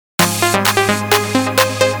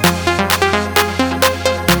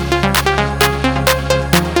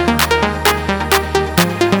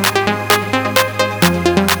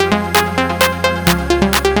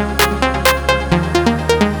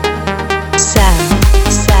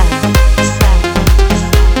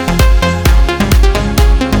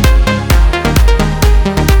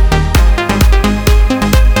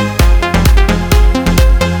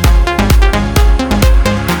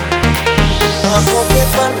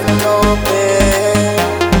पन्नों पे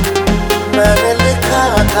मैंने लिखा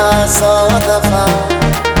था 100 दफा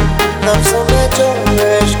लफ्ज़ों में जो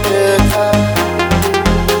इश्क था,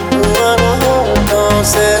 हुआ न होठों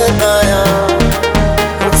से गाया।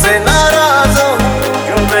 खुदसे नाराज़ हूँ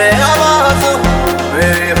क्यों बेआवाज़ हूँ,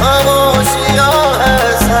 मेरी खामोशियाँ है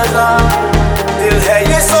सजा। दिल है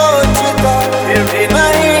ये सोचता फिर भी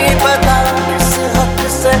नहीं पता, किस हक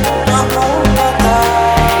से कहूँ पता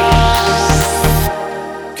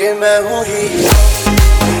कि मैं हूँ हीरो।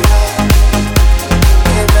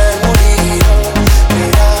 मैं हूँ हीरो, मैं हूँ हीरो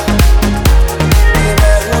तेरा,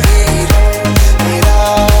 मैं हूँ हीरो तेरा,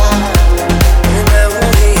 मैं हूँ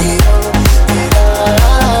हीरो तेरा।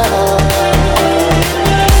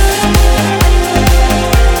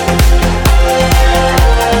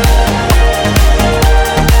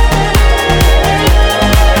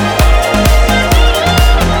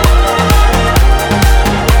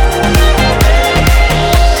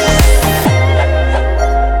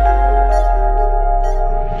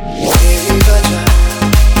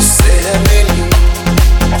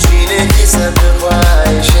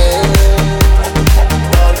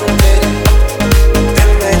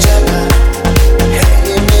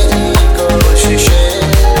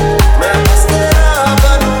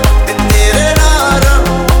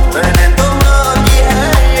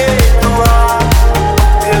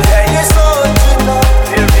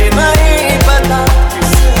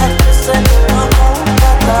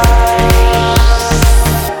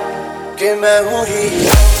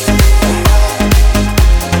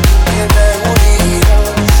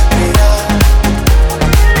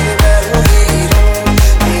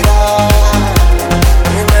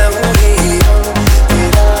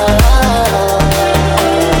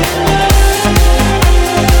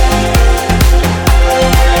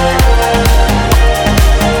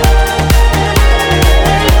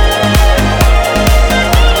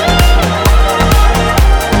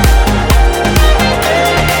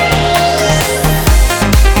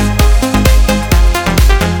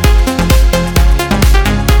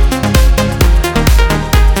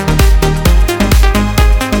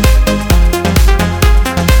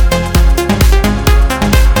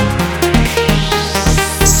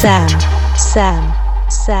 Sam, Sam,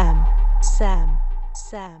 Sam, Sam,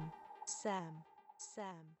 Sam, Sam,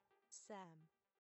 Sam.